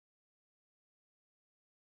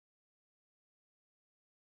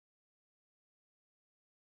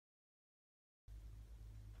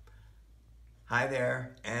Hi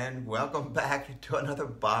there, and welcome back to another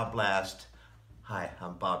BobBlast. Hi,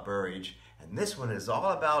 I'm Bob Burridge, and this one is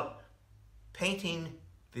all about painting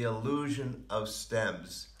the illusion of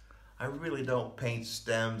stems. I really don't paint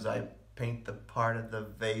stems. I paint the part of the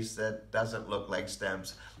vase that doesn't look like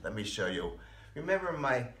stems. Let me show you. Remember in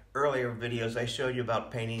my earlier videos, I showed you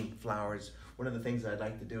about painting flowers. One of the things I'd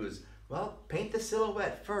like to do is, well, paint the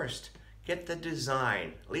silhouette first. Get the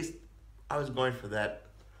design. At least I was going for that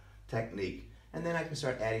technique. And then I can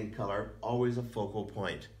start adding color, always a focal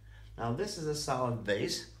point. Now this is a solid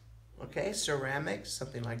vase, okay, ceramic,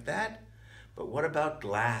 something like that. But what about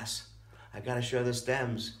glass? I gotta show the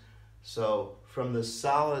stems. So from the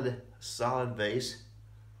solid vase,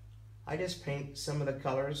 I just paint some of the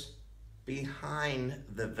colors behind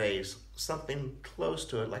the vase, something close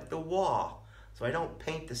to it, like the wall. So I don't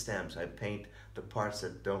paint the stems, I paint the parts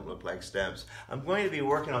that don't look like stems. I'm going to be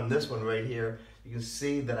working on this one right here. You can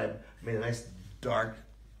see that I've made a nice dark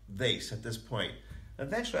vase at this point.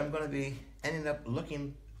 Eventually I'm going to be ending up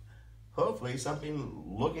looking, hopefully something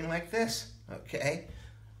looking like this, okay?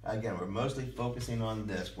 Again, we're mostly focusing on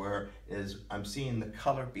this, where I'm seeing the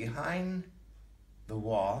color behind the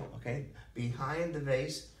wall, okay? Behind the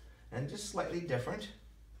vase, and just slightly different,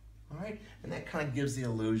 all right? And that kind of gives the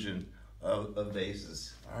illusion of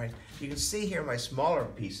vases, all right? You can see here my smaller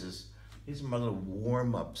pieces. These are my little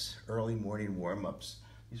warm-ups, early morning warm-ups.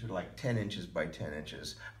 These are like 10 inches by 10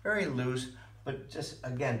 inches. Very loose, but just,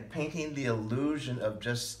 again, painting the illusion of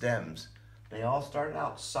just stems. They all started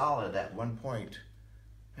out solid at one point.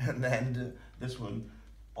 And then this one,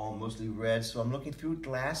 all mostly red. So I'm looking through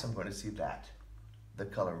glass, I'm going to see that, the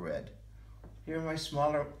color red. Here are my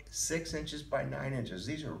smaller 6 inches by 9 inches.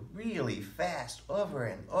 These are really fast, over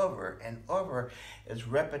and over and over. It's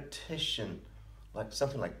repetition, like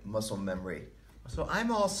something like muscle memory. So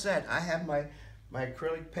I'm all set. I have my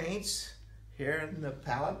acrylic paints here in the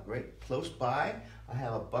palette, right close by. I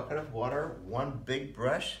have a bucket of water, one big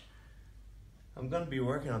brush. I'm going to be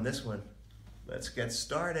working on this one. Let's get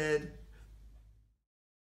started.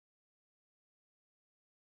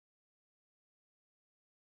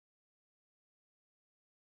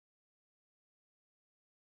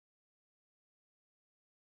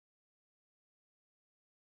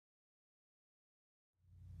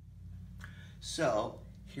 So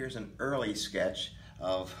here's an early sketch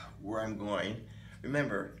of where I'm going.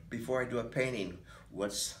 Remember, before I do a painting,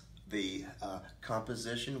 what's the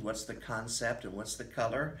composition, what's the concept, and what's the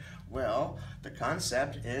color? Well, the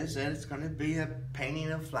concept is that it's going to be a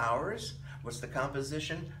painting of flowers. What's the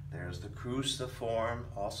composition? There's the cruciform.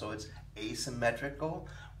 Also, it's asymmetrical,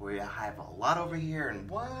 where you have a lot over here and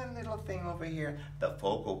one little thing over here, the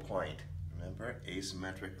focal point. Remember,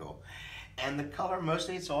 asymmetrical. And the color,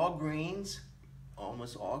 mostly it's all greens,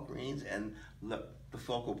 almost all greens, and look, the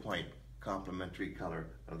focal point, complementary color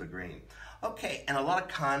of the green. Okay, and a lot of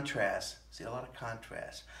contrast. See, a lot of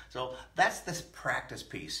contrast. So that's this practice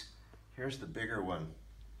piece. Here's the bigger one.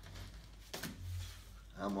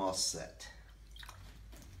 I'm all set.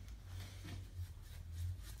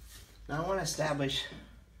 Now I want to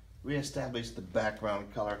reestablish the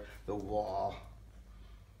background color, the wall.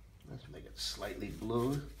 Let's make it slightly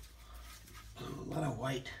blue. A lot of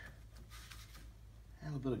white.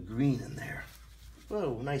 And a little bit of green in there.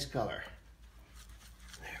 Whoa, nice color.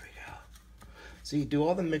 There we go. So you do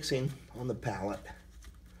all the mixing on the palette,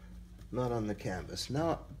 not on the canvas.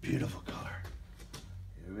 Now, beautiful color.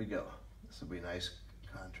 Here we go. This will be nice,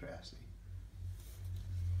 contrasty.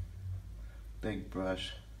 Big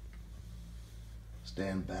brush.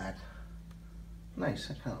 Stand back. Nice,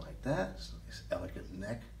 I kind of like that. It's a nice, elegant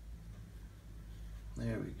neck.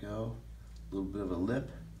 There we go. A little bit of a lip.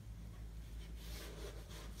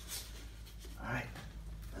 All right,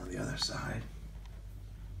 now the other side.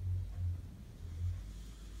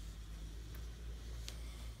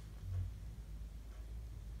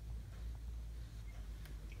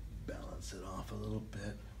 Balance it off a little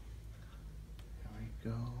bit. There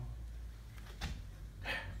we go.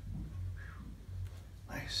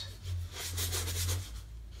 Nice.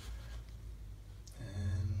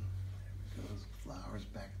 And there we go, flowers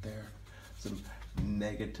back there. Some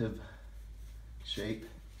negative shape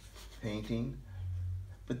painting,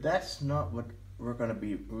 but that's not what we're going to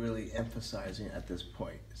be really emphasizing at this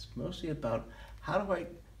point. It's mostly about how do I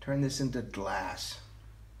turn this into glass.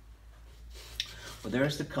 Well,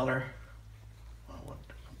 there's the color. Oh, what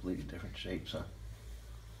completely different shapes, huh?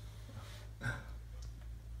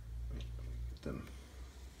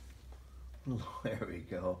 There we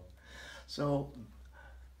go. So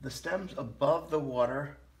the stems above the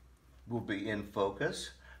water will be in focus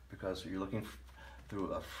because you're looking through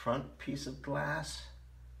a front piece of glass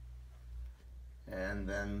And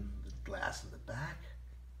then the glass in the back.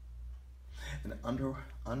 And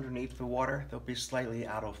underneath the water, they'll be slightly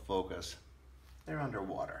out of focus. They're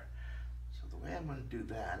underwater. So the way I'm going to do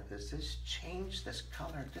that is just change this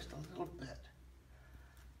color just a little bit.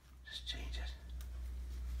 Just change it.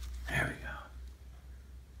 There we go.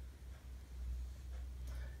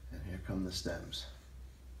 And here come the stems.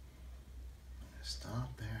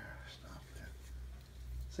 Stop there, stop there.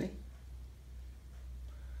 See?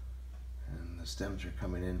 And the stems are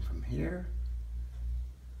coming in from here.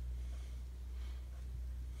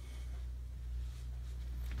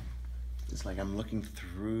 It's like I'm looking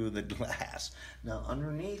through the glass. Now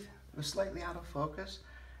underneath, it's slightly out of focus.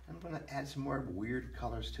 I'm going to add some more weird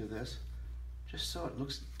colors to this, just so it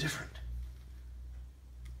looks different.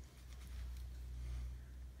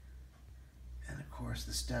 And of course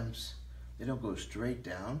the stems, they don't go straight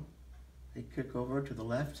down. They kick over to the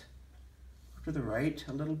left, or to the right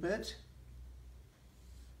a little bit.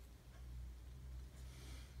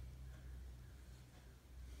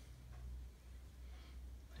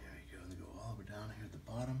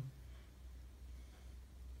 Bottom.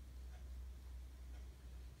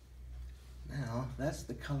 Now that's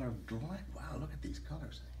the color of black. Wow, look at these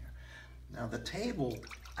colors in here. Now the table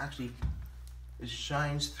actually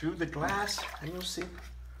shines through the glass, and you'll see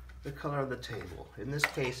the color of the table. In this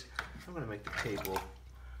case, I'm going to make the table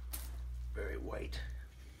very white.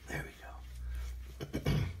 There we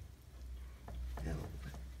go. And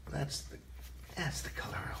that's the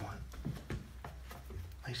color I want.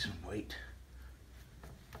 Nice and white.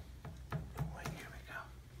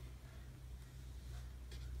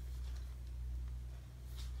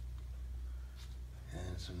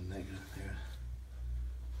 Some negative there.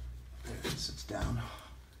 There it sits down.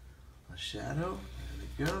 A shadow. There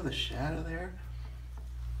we go. The shadow there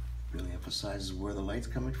really emphasizes where the light's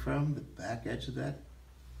coming from. The back edge of that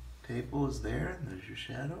table is there. And there's your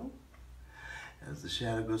shadow. As the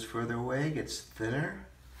shadow goes further away, it gets thinner.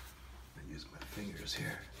 I use my fingers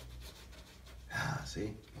here.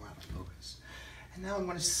 See? More out of focus. And now I'm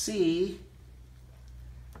going to see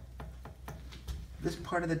this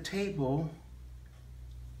part of the table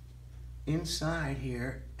inside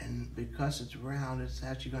here, and because it's round, it's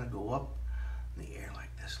actually going to go up in the air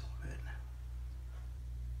like this a little bit.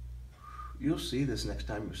 You'll see this next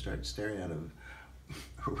time you start staring at a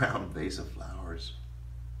round vase of flowers.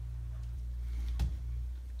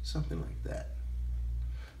 Something like that.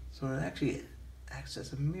 So it actually acts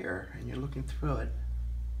as a mirror, and you're looking through it.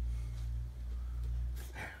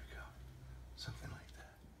 There we go. Something like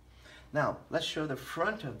that. Now, let's show the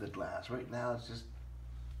front of the glass. Right now, it's just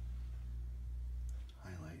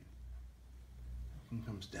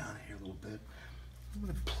comes down here a little bit. I'm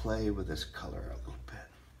going to play with this color a little bit.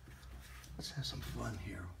 Let's have some fun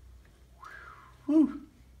here. Whew.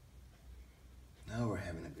 Now we're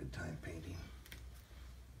having a good time painting.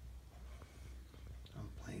 I'm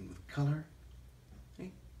playing with color.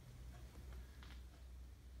 See?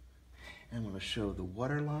 And I'm going to show the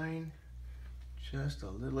water line. Just a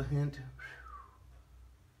little hint.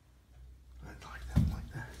 I like that,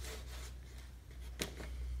 like that.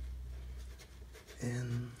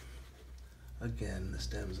 And again, the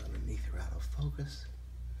stems underneath are out of focus.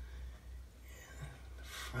 And the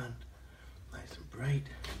front, nice and bright.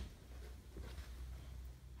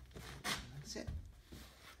 And that's it.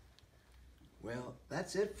 Well,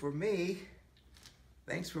 that's it for me.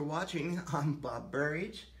 Thanks for watching. I'm Bob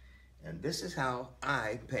Burridge, and this is how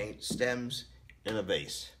I paint stems in a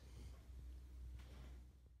vase.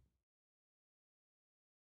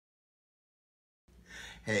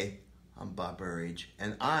 Hey, I'm Bob Burridge,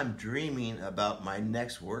 and I'm dreaming about my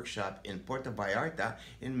next workshop in Puerto Vallarta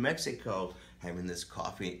in Mexico, having this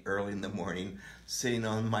coffee early in the morning, sitting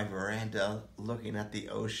on my veranda, looking at the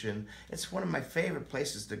ocean. It's one of my favorite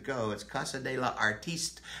places to go. It's Casa de la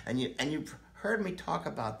Artiste, and you've heard me talk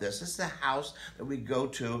about this. This is a house that we go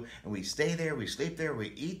to, and we stay there, we sleep there, we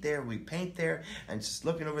eat there, we paint there, and just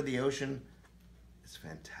looking over the ocean. It's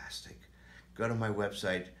fantastic. Go to my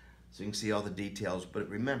website so you can see all the details, but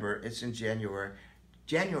remember, it's in January,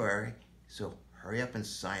 so hurry up and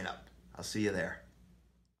sign up. I'll see you there.